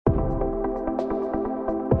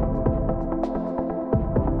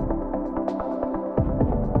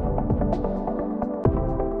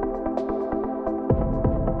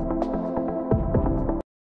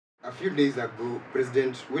few days ago,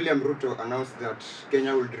 President William Ruto announced that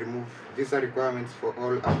Kenya would remove visa requirements for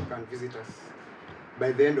all African visitors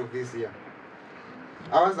by the end of this year.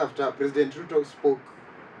 Hours after President Ruto spoke,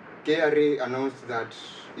 KRA announced that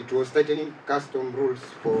it was tightening custom rules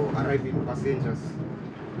for arriving passengers.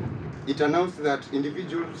 It announced that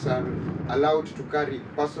individuals are allowed to carry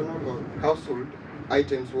personal or household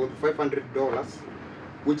items worth $500,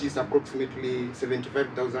 which is approximately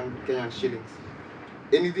 75,000 Kenyan shillings.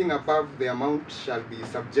 Anything above the amount shall be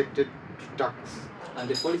subjected to tax. And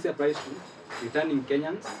the policy applies to returning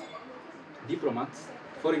Kenyans, diplomats,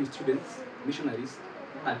 foreign students, missionaries,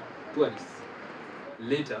 and tourists.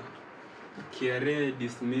 Later, KRA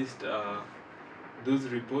dismissed those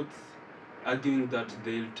reports, arguing that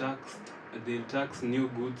they'll tax new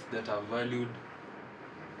goods that are valued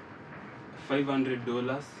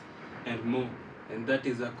 $500 and more, and that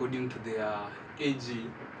is according to their AG,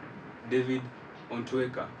 David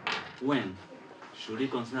Ontweka. When should we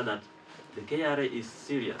consider that the KRA is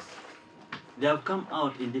serious? They have come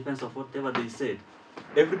out in defense of whatever they said.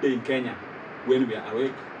 Every day in Kenya, when we are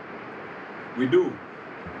awake, we do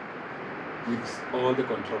with all the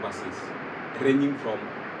controversies, ranging from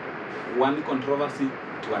one controversy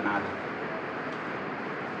to another.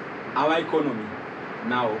 Our economy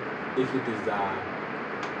now, if it is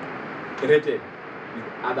rated with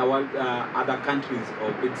other countries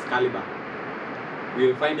of its caliber, we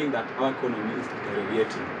are finding that our economy is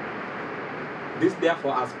deteriorating. This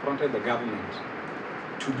therefore has prompted the government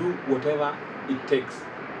to do whatever it takes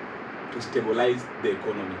to stabilize the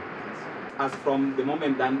economy. As from the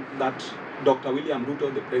moment that Dr. William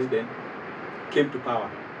Ruto, the president, came to power,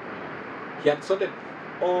 he had sorted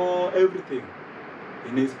everything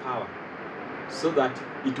in his power so that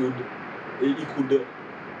he could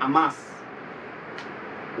amass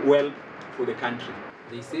wealth for the country.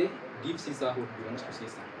 They say, give Caesar what belongs to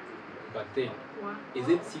Caesar. But then, is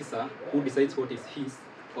it Caesar who decides what is his,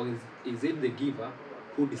 or is it the giver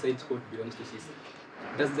who decides what belongs to Caesar?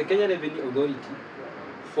 Does the Kenya Revenue Authority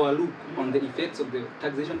for a look on the effects of the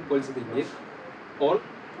taxation policy they make, or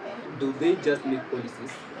do they just make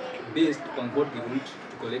policies based on what they want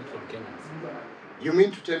to collect from Kenyans? You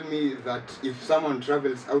mean to tell me that if someone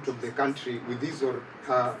travels out of the country with his or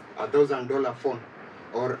her $1,000 phone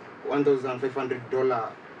or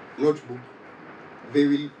 $1,500 notebook, they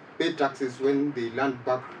will pay taxes when they land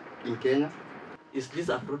back in Kenya? Is this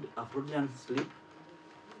a fraudulent slip?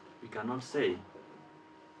 We cannot say.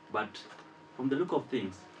 But from the look of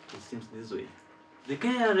things, it seems this way. The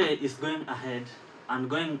KRA is going ahead and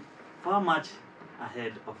going far much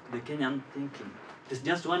ahead of the Kenyan thinking. It's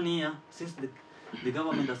just 1 year since the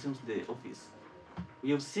government assumes the office.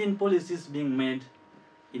 We have seen policies being made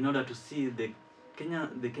in order to see the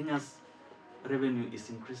Kenya's revenue is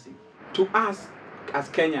increasing. To us, as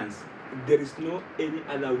Kenyans, there is no any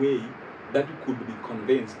other way that we could be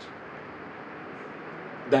convinced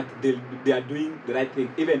that they are doing the right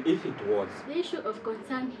thing, even if it was. The issue of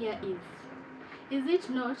concern here is it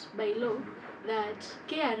not by law that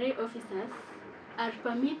KRA officers are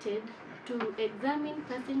permitted to examine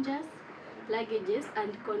passengers' luggages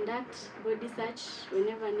and conduct body search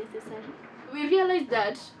whenever necessary? We realize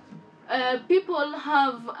that people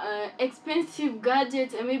have expensive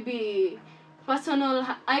gadgets and maybe personal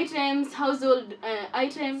items, household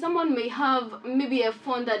items. Someone may have maybe a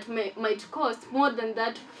phone that might cost more than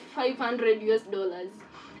that $500.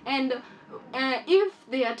 And if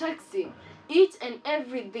they are taxing each and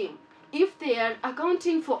everything, if they are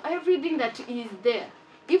accounting for everything that is there,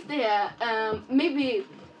 if they are maybe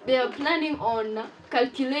they are planning on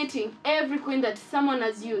calculating every coin that someone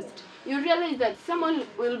has used, you realize that someone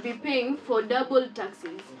will be paying for double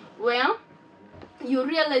taxes. Well, you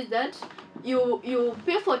realize that you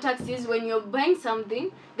pay for taxes when you're buying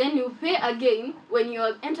something, then you pay again when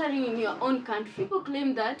you're entering in your own country. People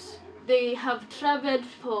claim that they have traveled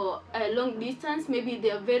for a long distance, maybe they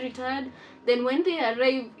are very tired. Then when they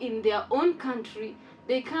arrive in their own country,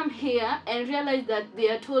 they come here and realize that they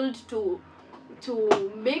are told to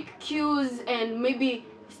make queues and maybe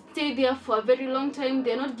stay there for a very long time.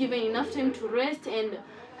 They're not given enough time to rest, and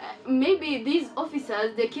maybe these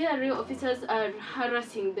officers, the KRA officers, are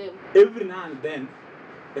harassing them. Every now and then,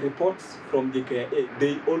 reports from the KRA,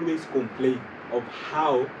 they always complain of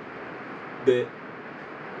how the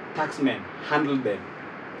taxmen handle them.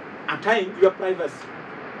 At times, your privacy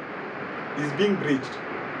is being breached,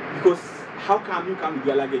 because how come you come with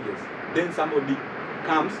your luggages? Then somebody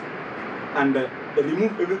comes and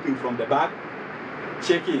remove everything from the bag,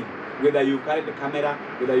 checking whether you carried the camera,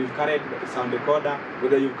 whether you've carried the sound recorder,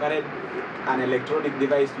 whether you've carried an electronic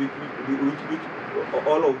device with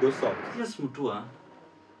all of those sorts. Yes, Mutua,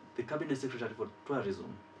 the Cabinet Secretary for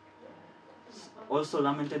Tourism, also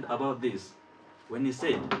lamented about this when he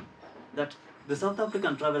said that the South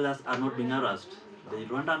African travelers are not being harassed, the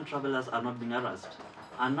Rwandan travelers are not being harassed,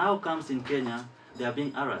 and now comes in Kenya, they are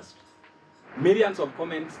being harassed. Millions of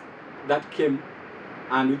comments that came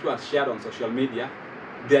and which was shared on social media,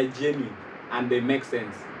 they are genuine and they make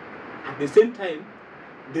sense. At the same time,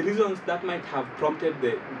 the reasons that might have prompted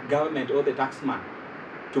the government or the taxman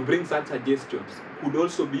to bring such suggestions could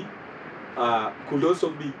also be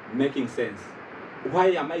making sense. Why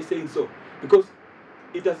am I saying so? Because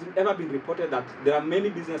it has ever been reported that there are many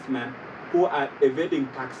businessmen who are evading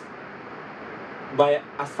tax by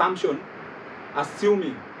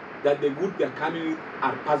assuming that the goods they are coming with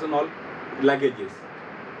are personal luggages.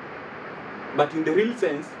 But in the real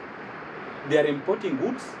sense, they are importing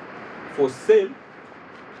goods for sale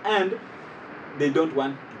and they don't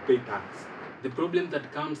want to pay tax. The problem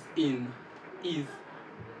that comes in is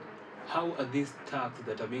how are these taxes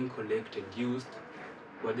that are being collected used?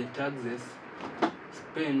 Were the taxes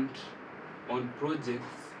spent on projects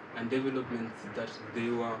and developments that they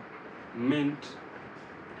were meant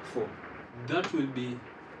for? That will be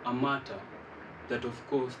a matter that of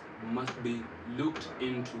course must be looked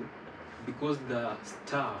into, because the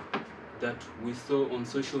star that we saw on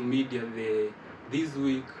social media this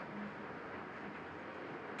week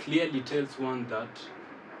clearly tells one that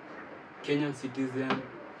Kenyan citizens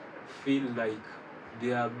feel like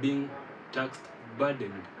they are being taxed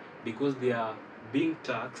burdened because they are being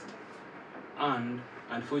taxed, and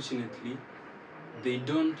unfortunately they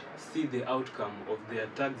don't see the outcome of their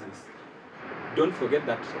taxes. Don't forget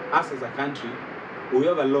that us as a country, we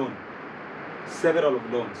have a loan, several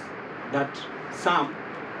of loans, that some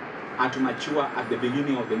are to mature at the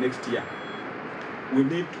beginning of the next year. We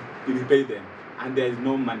need to repay them, and there is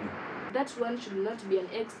no money. That one should not be an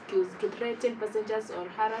excuse to threaten passengers or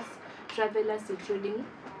harass travelers, intruding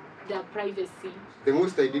their privacy. The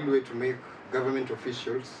most ideal way to make government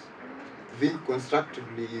officials think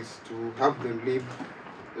constructively is to have them live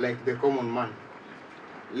like the common man.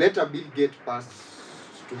 Let a bill get passed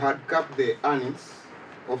to hard cap the earnings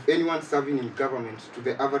of anyone serving in government to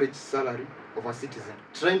the average salary of a citizen.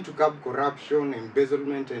 Trying to curb corruption,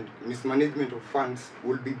 embezzlement, and mismanagement of funds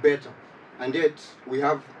will be better. And yet, we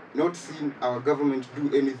have not seen our government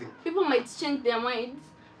do anything. People might change their minds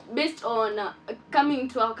based on coming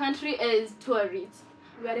to our country as tourists.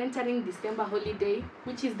 We are entering December holiday,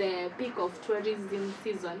 which is the peak of tourism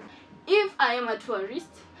season. If I am a tourist,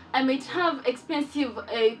 I might have expensive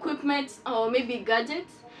equipment or maybe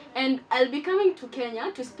gadgets, and I'll be coming to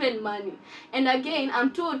Kenya to spend money. And again,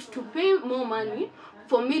 I'm told to pay more money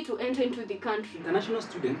for me to enter into the country. International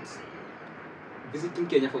students visiting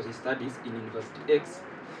Kenya for their studies in University X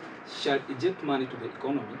shall inject money to the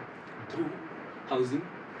economy through housing,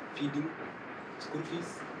 feeding, school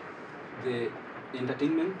fees, the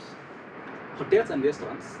entertainment. Hotels and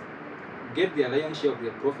restaurants get their lion's share of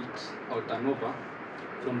their profit or turnover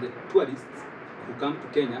from the tourists who come to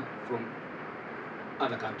Kenya from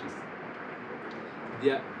other countries.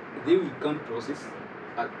 They will count process.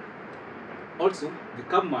 Also, the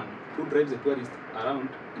cabman who drives the tourists around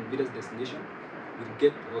in various destinations will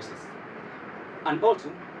get losses. And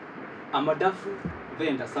also, a Madafu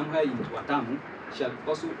vendor somewhere in Watamu shall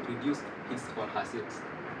also reduce his or her sales.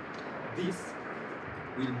 This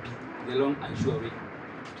will be the long and sure way.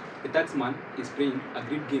 The taxman is playing a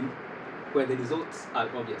great game where the results are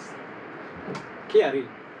obvious. KRA,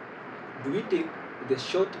 do we take the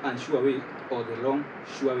short and sure way or the long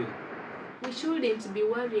sure way? We shouldn't be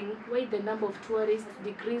worrying why the number of tourists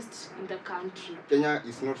decreased in the country. Kenya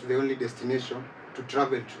is not the only destination to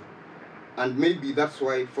travel to, and maybe that's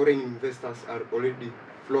why foreign investors are already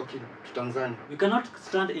flocking to Tanzania. We cannot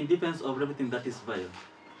stand in defense of everything that is vile.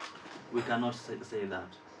 We cannot say that.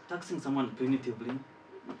 Taxing someone punitively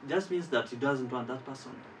just means that he doesn't want that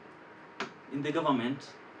person. In the government,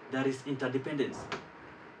 there is interdependence.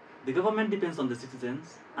 The government depends on the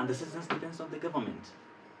citizens, and the citizens depends on the government.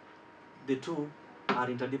 The two are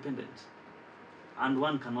interdependent, and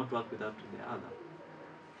one cannot work without the other.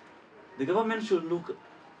 The government should look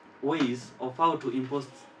ways of how to impose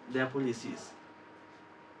their policies,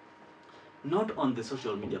 not on the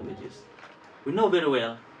social media pages. We know very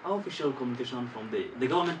well how official communication from the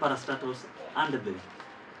government parastatals and the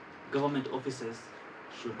government offices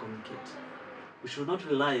should communicate. We should not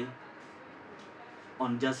rely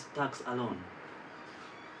on just tax alone.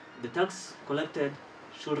 The tax collected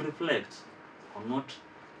should reflect on what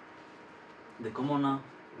the commoner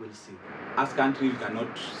will see. As country, we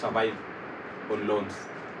cannot survive on loans.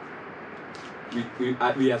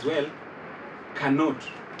 We as well cannot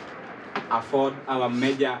afford our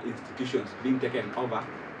major institutions being taken over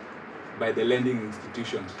by the lending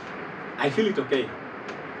institutions. I feel it okay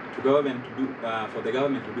to government to do for the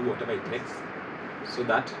government to do whatever it takes so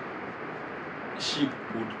that she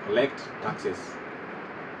would collect taxes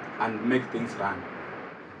and make things run.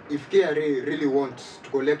 If KRA really wants to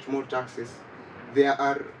collect more taxes, there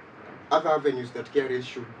are other avenues that KRA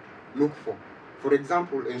should look for. For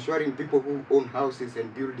example, ensuring people who own houses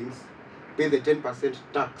and buildings pay the 10%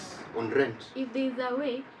 tax on rent. If there is a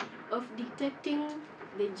way of detecting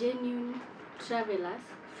the genuine travelers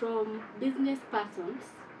from business persons,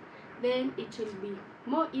 then it will be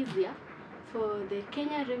more easier for the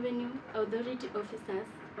Kenya Revenue Authority officers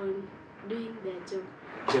on doing their job.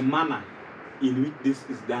 The manner in which this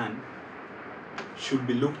is done should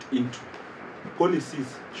be looked into.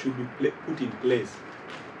 Policies should be put in place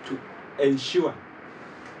to ensure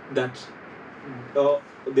that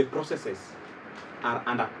the processes are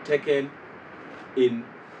undertaken in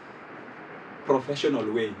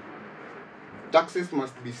professional way. Taxes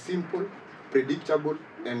must be simple, predictable,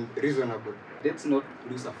 and reasonable. Let's not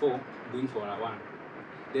lose a 4 going for a 1.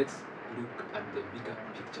 Let's look at the bigger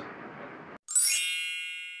picture.